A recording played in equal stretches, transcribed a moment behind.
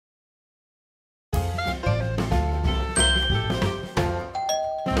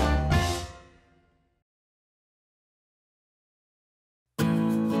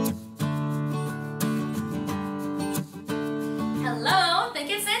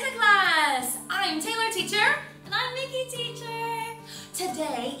Make It Santa Class! I'm Taylor teacher. And I'm Mickey teacher.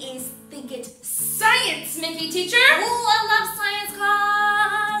 Today is Think It Science, Mickey teacher. Oh, I love science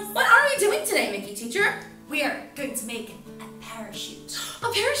class. What are we doing today, Mickey teacher? We are going to make a parachute.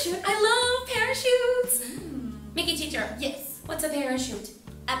 A parachute? I love parachutes. Mickey teacher. Yes. What's a parachute?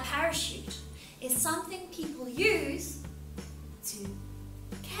 A parachute is something people use to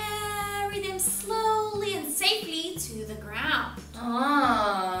carry them slowly and safely to the ground.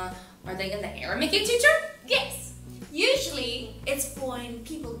 Ah, are they in the air, Mickey teacher? Yes. Usually it's for when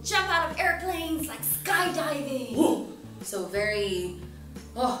people jump out of airplanes, like skydiving. Whoa. So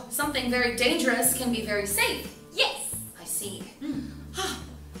something very dangerous can be very safe. Yes. I see.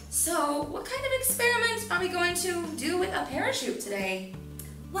 So what kind of experiment are we going to do with a parachute today?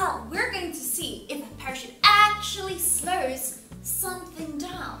 Well, we're going to see if a parachute actually slows something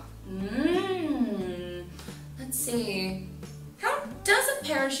down. Let's see. How does a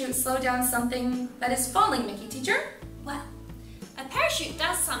parachute slow down something that is falling, Mickey teacher? Well, a parachute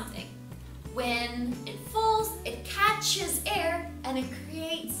does something. When it falls, it catches air and it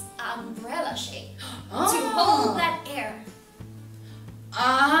creates an umbrella shape to hold that air.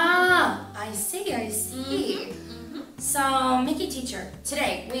 Ah, I see. So, Mickey teacher,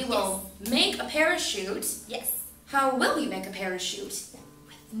 today we will make a parachute. Yes. How will we make a parachute?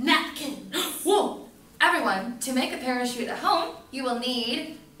 With napkins. Whoa! Everyone, to make a parachute at home, you will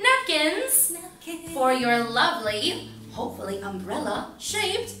need napkins for your lovely, hopefully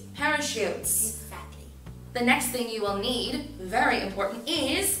umbrella-shaped parachutes. Exactly. The next thing you will need, very important,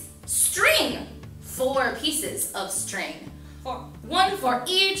 is string. 4 pieces of string. 1 for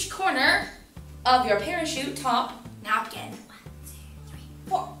each corner of your parachute top napkin. 1, 2, 3,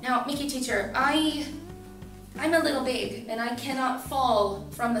 4. Now, Mickey teacher, I'm a little big and I cannot fall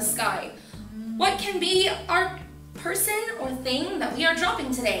from the sky. What can be our person or thing that we are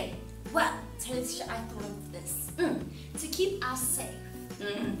dropping today? Well, Taylor teacher, I thought of this. To keep us safe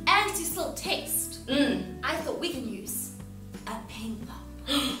and to still taste, I thought we can use a ping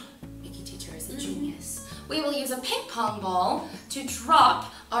pong. Mickey teacher is a genius. We will use a ping pong ball to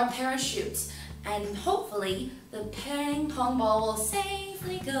drop our parachute, and hopefully the ping pong ball will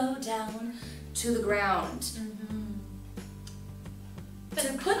safely go down to the ground.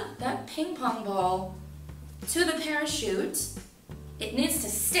 To put that ping pong ball to the parachute, it needs to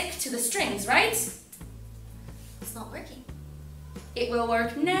stick to the strings, right? It's not working. It will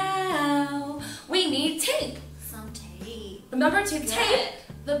work now. We need tape. Some tape. Remember to tape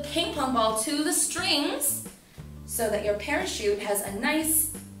the ping pong ball to the strings so that your parachute has a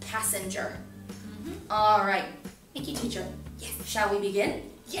nice passenger. All right, Mickey teacher. Yes. Shall we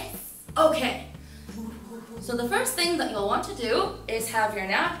begin? Yes. Okay. So the first thing that you'll want to do is have your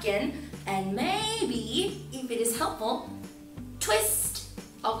napkin and maybe, if it is helpful, twist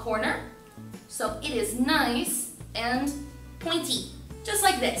a corner so it is nice and pointy, just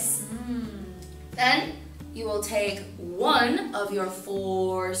like this. Then you will take 1 of your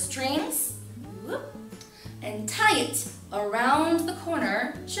 4 strings and tie it around the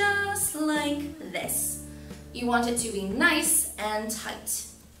corner just like this. You want it to be nice and tight.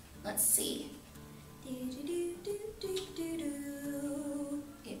 Let's see.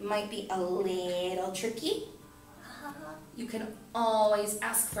 It might be a little tricky. You can always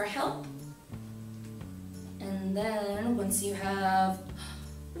ask for help. And then once you have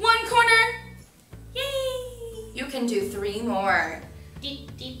 1 corner, yay! You can do 3 more.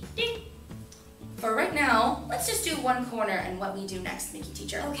 For right now, let's just do 1 corner and what we do next, Mickey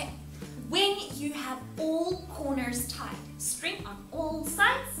teacher. Okay. When you have all corners tied, string on all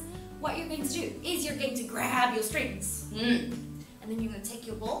sides, what you're going to do is you're going to grab your strings. And then you're going to take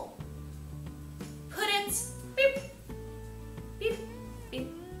your ball, put it beep, beep, beep,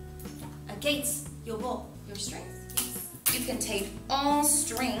 against your ball, your strings. You can tape all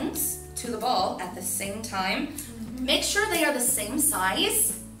strings to the ball at the same time. Make sure they are the same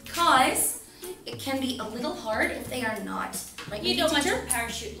size, because it can be a little hard if they are not. Right, you don't want your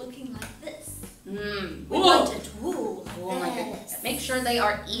parachute looking like this. We want it like my goodness. Make sure they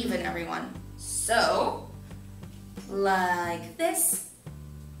are even, everyone. So, like this.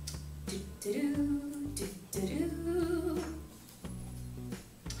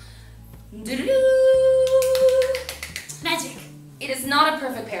 Magic. It is not a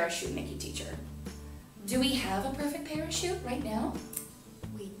perfect parachute, Mickey teacher. Do we have a perfect parachute right now?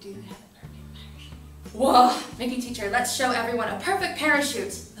 We do have a perfect parachute. Whoa, Mickey teacher, let's show everyone a perfect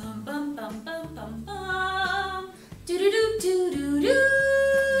parachute. Bum, bum, bum, bum, bum, bum. Do-do-do-do-do-do.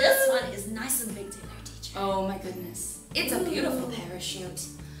 This one is nice and big, Taylor teacher. Oh my goodness. It's a beautiful parachute.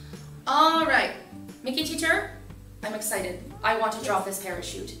 All right, Mickey teacher, I'm excited. I want to drop this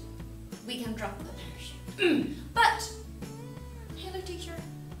parachute. We can drop the parachute. But, hello teacher,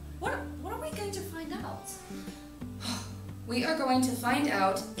 what are we going to find out? We are going to find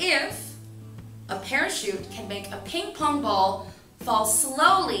out if a parachute can make a ping pong ball fall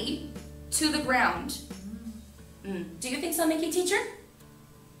slowly to the ground. Do you think so, Mickey teacher?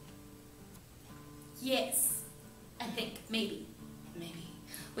 Yes, I think, maybe. Maybe.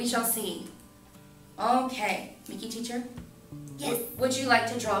 We shall see. Okay, Mickey teacher? Yes. Would you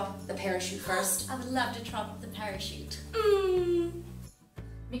like to drop the parachute first? I would love to drop the parachute.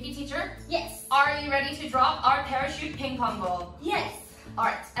 Mickey teacher? Yes. Are you ready to drop our parachute ping pong ball? Yes. All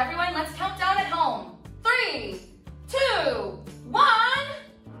right, everyone, let's count down at home. 3, 2, 1.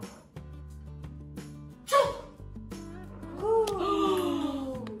 Jump!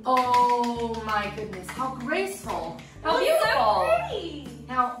 Oh my goodness, how graceful. How beautiful. So pretty.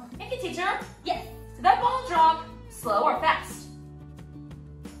 Now, Mickey teacher, Yes. did that ball drop slow or fast?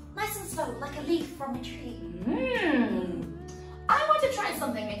 Nice and slow, like a leaf from a tree. I want to try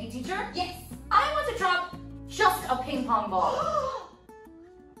something, Mickey teacher. Yes. I want to drop just a ping pong ball.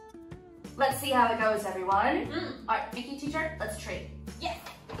 Let's see how it goes, everyone. All right, Mickey teacher, let's trade. Yes.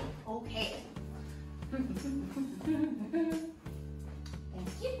 Okay.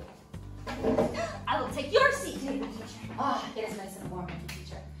 Thank you. I will take your seat, Mickey teacher. Ah, it is nice and warm, Mickey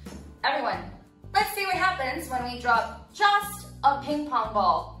teacher. Everyone, let's see what happens when we drop just a ping pong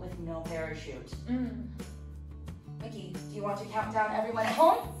ball with no parachute. Mickey, do you want to count down everyone at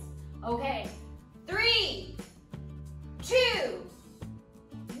home? Okay. 3, 2,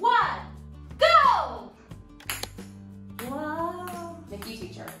 1, go! Wow. Mickey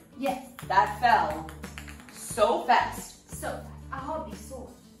teacher, Yes. that fell so fast. So fast. I hardly saw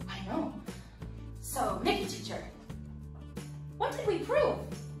it. I know. So, Mickey teacher, what did we prove?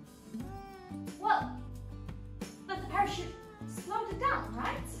 Well, but the parachute slowed it down,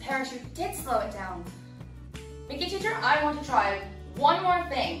 right? The parachute did slow it down. Mickey teacher, I want to try one more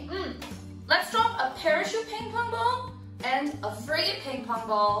thing. Let's drop a parachute ping pong ball and a free ping pong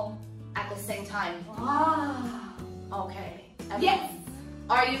ball at the same time. Wow. Okay. Yes.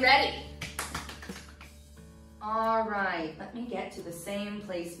 Are you ready? All right. Let me get to the same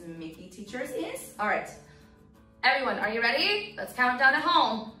place Mickey teacher's is. All right. Everyone, are you ready? Let's count down at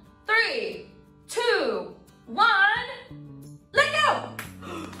home. 3, 2, 1. Let go!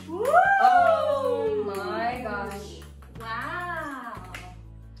 Woo! Oh my gosh. Wow.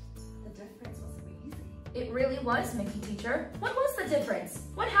 The difference was amazing. It really was, Mickey teacher. What was the difference?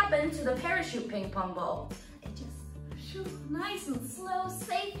 What happened to the parachute ping pong ball? It just shot nice and slow,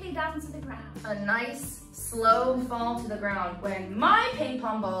 safely down to the ground. A nice, slow fall to the ground when my ping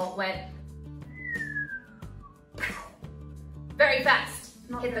pong ball went very fast,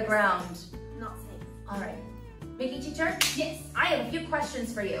 hit the ground. Not safe. All right. Mickey teacher? Yes. I have a few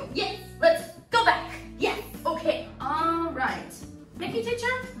questions for you. Yes. Let's go back. Yes. Okay. All right. Mickey teacher,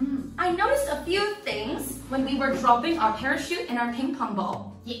 I noticed a few things when we were dropping our parachute and our ping pong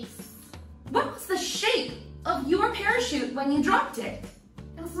ball. Yes. What was the shape of your parachute when you dropped it?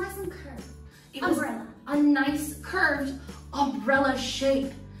 It was nice and curved. It was Umbrella. a nice curved umbrella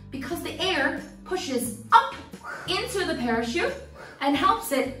shape because the air pushes up into the parachute and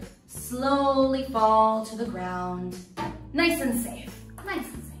helps it slowly fall to the ground. Nice and safe. Nice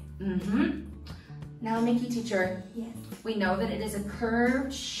and safe. Now, Mickey teacher, Yes. we know that it is a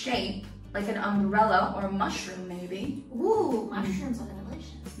curved shape, like an umbrella or a mushroom maybe. Ooh, mushrooms are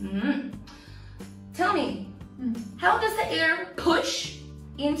delicious. Tell me, how does the air push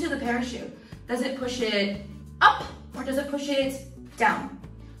into the parachute? Does it push it up or does it push it down?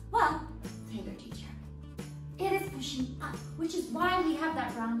 Well, hello teacher. It is pushing up, which is why we have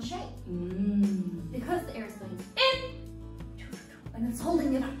that round shape. Because the air is going in and it's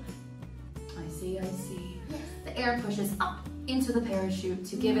holding it up. I see, I see. Yes. The air pushes up into the parachute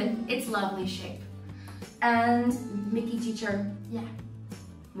to give it its lovely shape. And Mickey teacher, Yeah.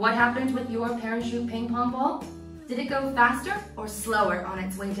 what happened with your parachute ping pong ball? Did it go faster or slower on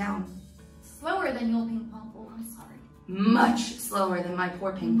its way down? Slower than your ping pong ball, I'm sorry. Much slower than my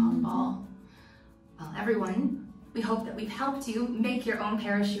poor ping pong ball. Well, everyone, we hope that we've helped you make your own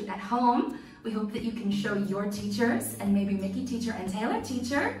parachute at home. We hope that you can show your teachers and maybe Mickey teacher and Taylor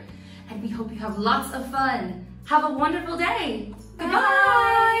teacher. And we hope you have lots of fun. Have a wonderful day.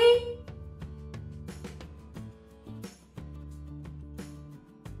 Goodbye.